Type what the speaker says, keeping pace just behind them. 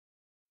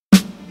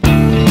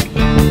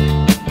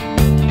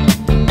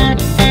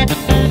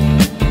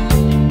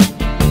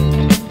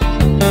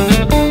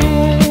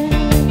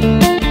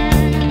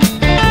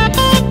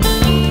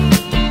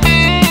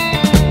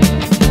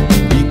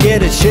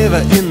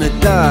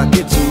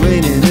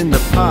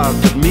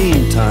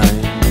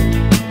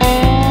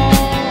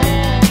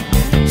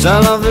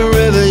Sound of the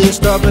river, you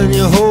stop and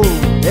you hold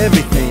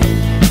everything.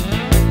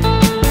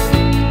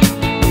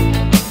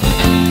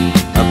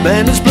 A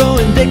band is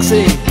blowing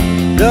Dixie,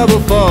 double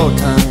fall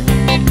time.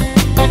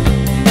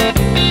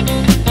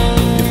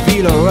 You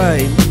feel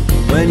alright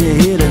when you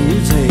hear the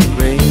music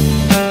ring.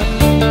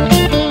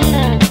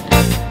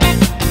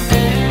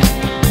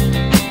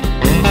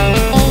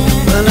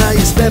 Well, now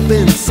you step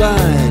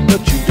inside, but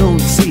you don't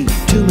see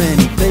too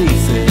many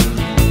faces.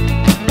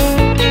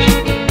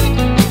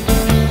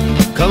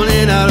 Coming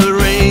in out of the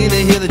rain,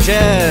 they hear the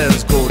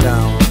jazz go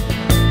down.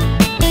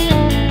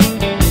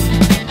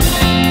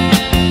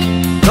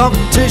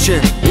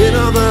 Competition in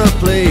other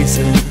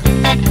places,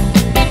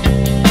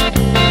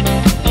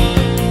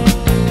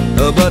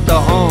 but the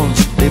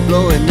horns, they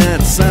blowing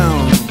that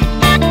sound.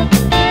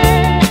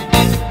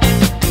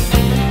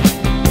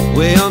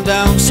 Way on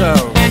down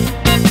south,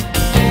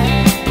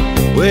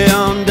 way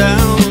on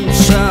down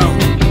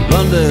south,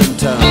 London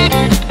town.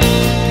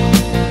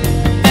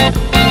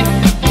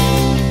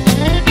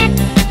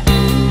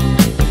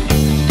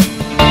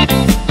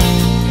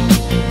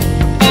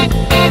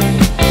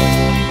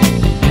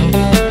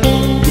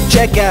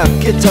 Check out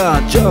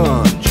Guitar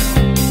George,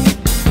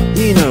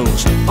 he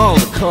knows all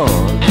the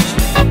chords.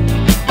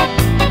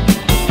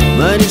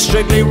 But it's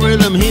strictly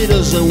rhythm, he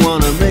doesn't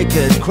want to make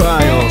it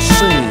cry or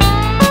sing.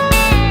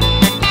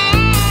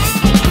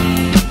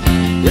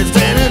 If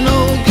then an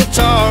old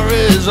guitar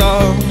is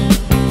all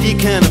he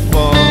can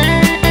afford,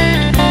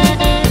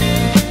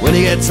 when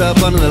he gets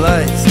up under the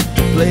lights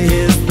to play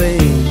his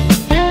thing.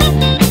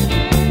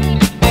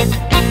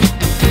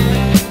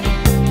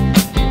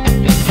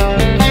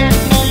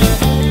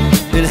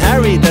 And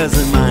Harry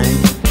doesn't mind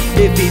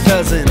if he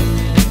doesn't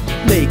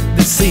make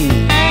the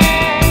scene.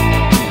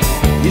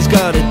 He's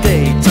got a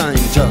daytime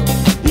job,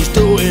 he's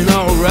doing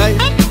alright.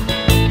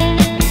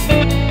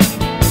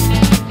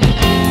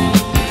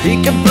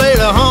 He can play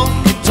the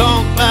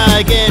honky-tonk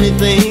like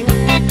anything,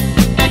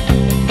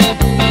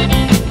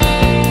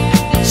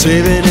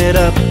 saving it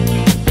up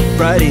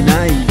Friday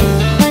night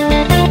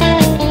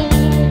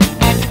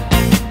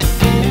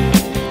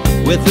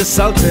with the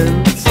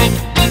Sultans,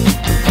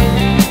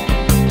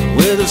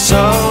 with the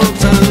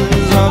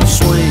Sultans of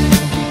swing.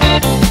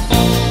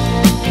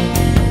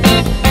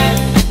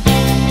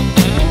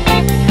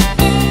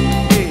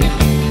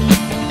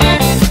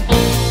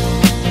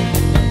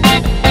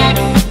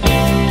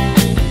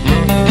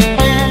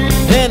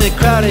 And a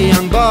crowd of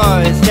young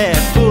boys, they're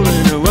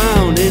fooling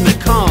around in the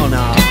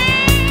corner,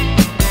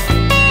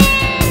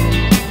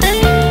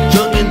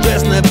 drunk and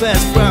dressed in their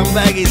best brown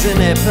baggies in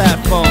their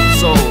platform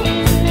soles.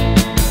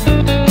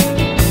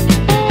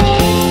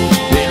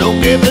 They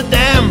don't give a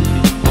damn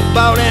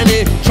about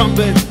any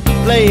trumpet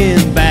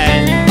playing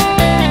band.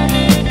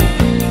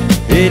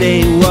 It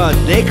ain't what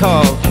they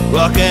call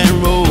rock and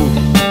roll.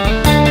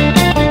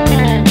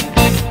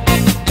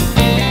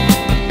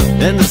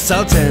 And the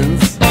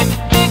Sultans,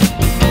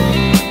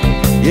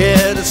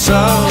 yeah, the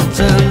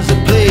Sultans, they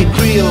play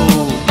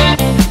Creole.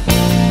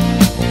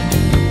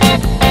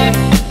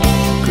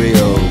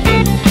 Creole.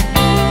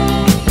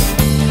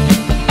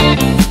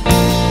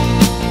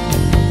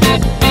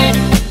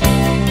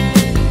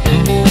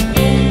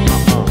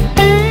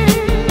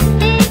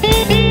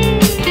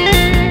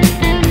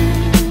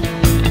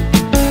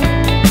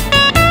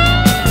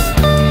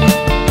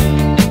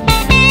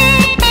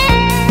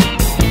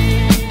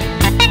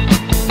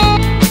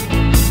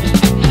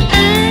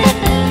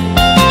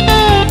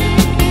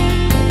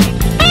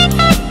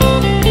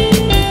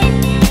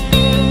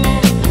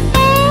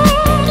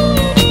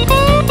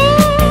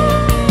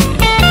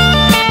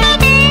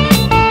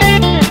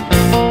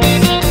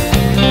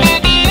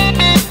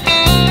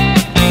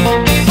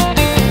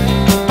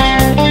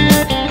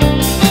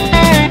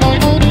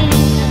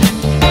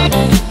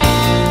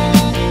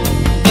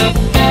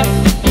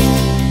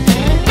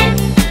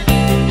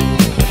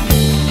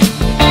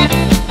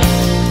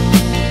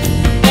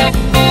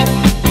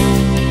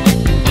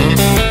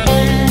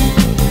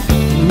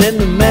 And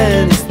the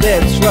man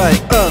steps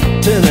right up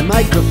to the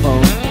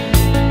microphone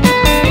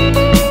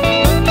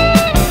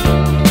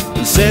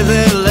and says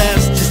at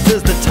last, just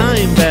as the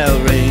time bell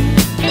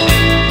rings,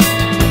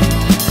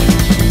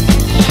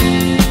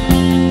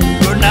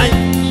 good night,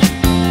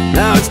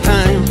 now it's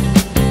time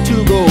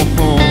to go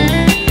home.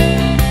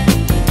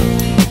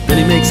 Then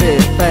he makes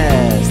it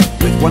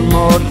fast with one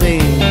more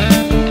thing.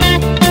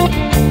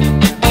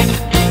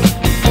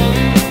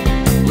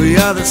 We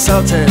are the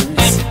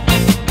Sultans,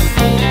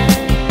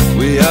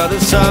 we are the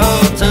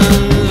Sultans